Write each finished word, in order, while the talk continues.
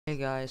Hey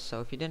guys,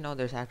 so if you didn't know,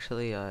 there's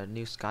actually a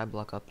new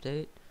Skyblock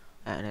update,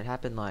 and it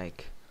happened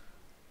like,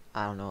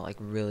 I don't know, like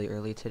really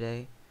early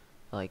today.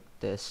 Like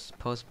this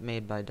post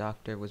made by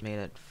Doctor was made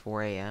at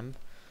 4 a.m.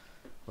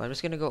 But I'm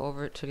just gonna go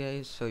over it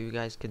today so you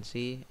guys can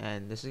see,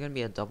 and this is gonna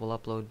be a double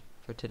upload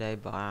for today,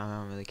 but I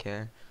don't really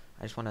care.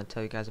 I just want to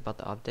tell you guys about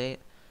the update,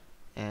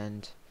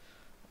 and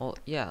well,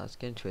 yeah, let's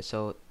get into it.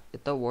 So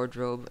with the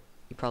wardrobe,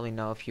 you probably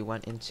know if you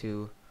went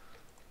into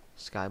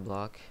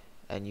Skyblock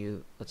and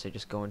you, let's say,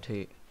 just go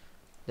into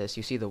this,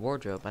 you see the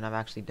wardrobe, and I've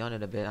actually done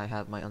it a bit. I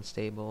have my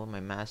unstable, my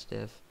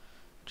mastiff,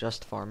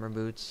 just farmer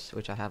boots,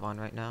 which I have on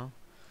right now,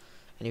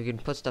 and you can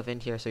put stuff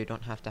in here so you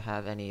don't have to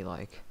have any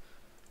like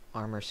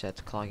armor sets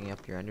clogging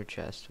up your ender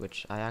chest,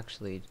 which I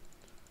actually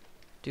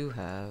do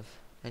have.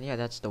 And yeah,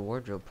 that's the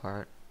wardrobe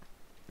part,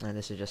 and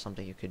this is just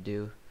something you could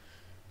do.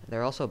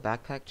 There are also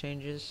backpack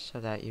changes so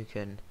that you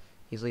can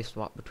easily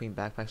swap between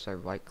backpacks by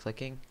right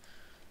clicking.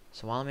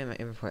 So while I'm in my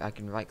inventory, I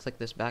can right click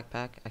this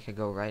backpack, I can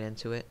go right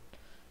into it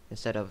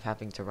instead of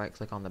having to right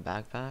click on the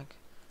backpack.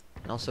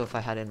 And also, if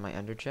I had it in my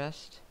ender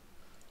chest,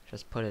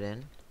 just put it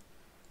in,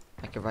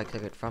 I could right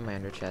click it from my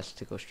ender chest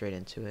to go straight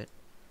into it.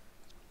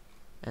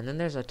 And then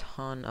there's a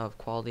ton of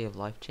quality of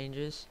life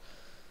changes,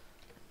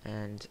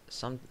 and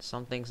some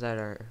things that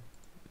are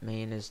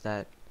main is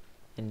that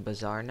in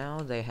Bazaar now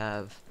they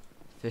have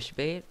fish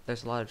bait.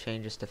 There's a lot of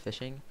changes to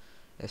fishing.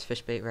 There's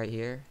fish bait right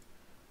here.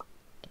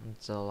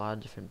 It's a lot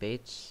of different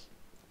baits,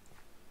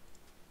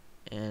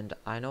 and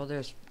I know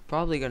there's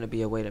probably going to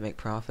be a way to make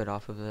profit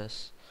off of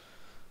this.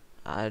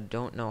 I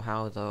don't know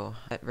how though.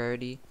 Pet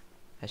rarity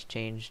has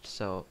changed,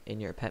 so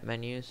in your pet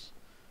menus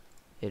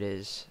it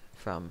is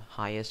from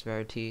highest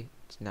rarity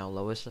to now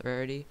lowest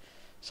rarity.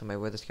 So my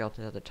wither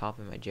skeleton at the top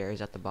and my Jerry's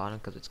at the bottom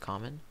because it's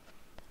common.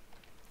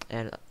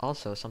 And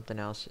also something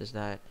else is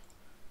that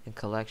in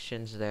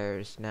collections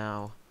there's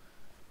now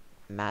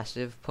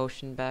massive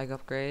potion bag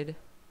upgrade.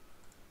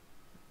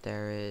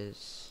 There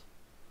is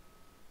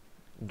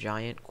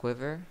giant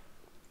quiver,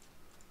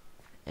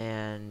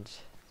 and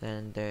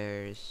then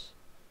there's,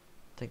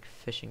 I think,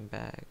 fishing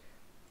bag.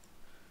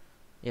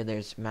 Yeah,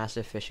 there's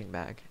massive fishing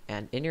bag,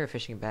 and in your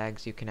fishing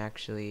bags you can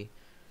actually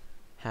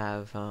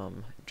have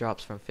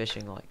drops from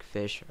fishing, like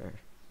fish or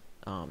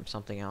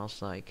something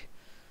else like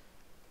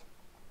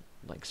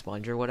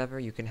sponge or whatever.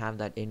 You can have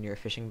that in your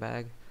fishing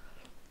bag.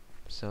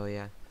 So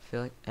yeah, I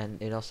feel like, and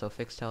it also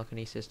fixed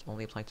telekinesis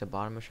only applying to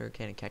bottom of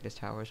sugarcane and cactus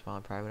towers while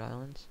on private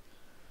islands.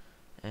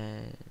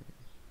 And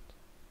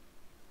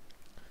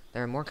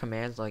there are more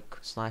commands like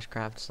 /craft,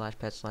 /pet,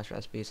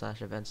 /recipe,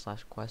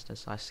 /event, /quest, and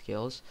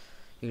 /skills.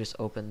 You just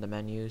open the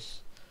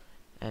menus.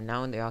 And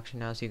now in the auction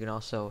house you can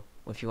also,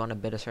 if you want to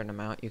bid a certain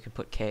amount, you can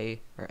put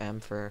K or M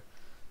for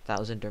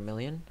 1,000 or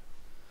million.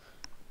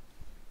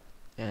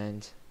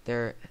 And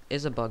there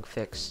is a bug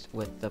fixed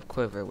with the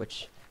quiver,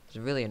 which is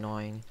really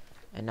annoying.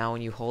 And now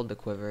when you hold the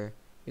quiver,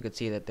 you can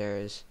see that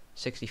there's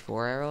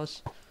 64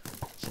 arrows.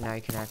 So now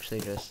you can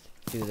actually just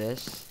do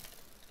this.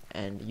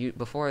 And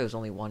before it was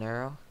only 1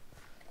 arrow.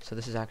 So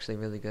this is actually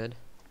really good.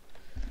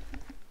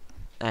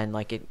 And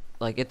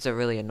it's a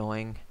really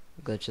annoying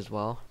glitch as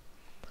well.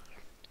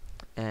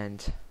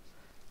 And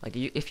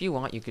if you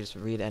want, you could just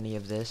read any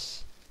of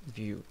this if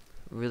you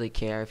really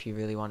care, if you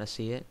really want to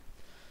see it,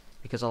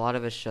 because a lot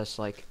of it's just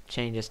like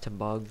changes to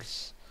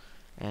bugs.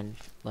 And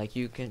like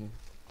you can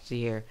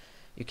see here,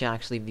 you can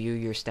actually view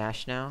your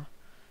stash now.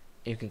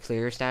 You can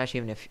clear your stash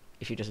even if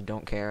you just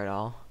don't care at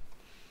all.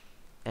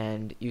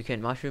 And you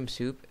can mushroom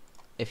soup.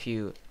 If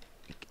you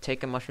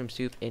take a mushroom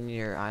soup in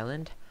your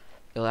island,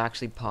 it'll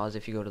actually pause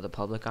if you go to the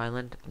public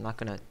island. I'm not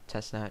gonna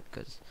test that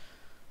because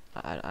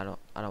I don't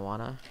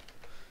wanna.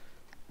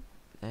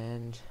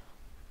 And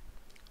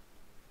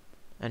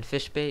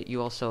fish bait,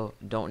 you also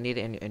don't need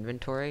it in your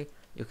inventory.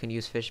 You can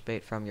use fish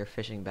bait from your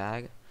fishing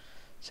bag.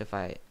 So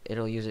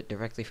it'll use it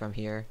directly from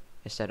here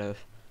instead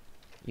of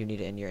you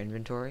need it in your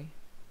inventory.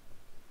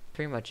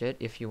 Pretty much it.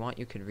 If you want,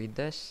 you could read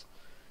this.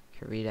 You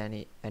could read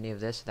any of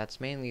this.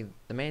 That's mainly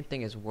the main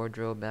thing is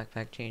wardrobe,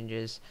 backpack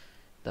changes,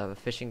 the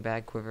fishing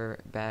bag, quiver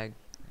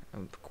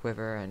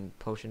and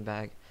potion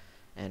bag,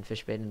 and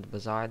fish bait in the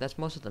bazaar. That's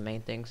most of the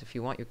main things. If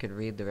you want, you could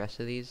read the rest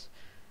of these.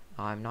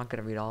 I'm not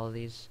gonna read all of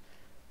these,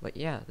 but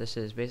yeah, this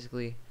is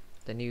basically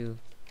the new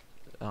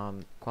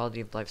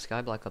quality of life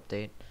Skyblock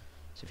update.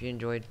 So if you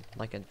enjoyed,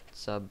 like and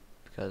sub,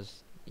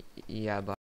 because yeah, bye.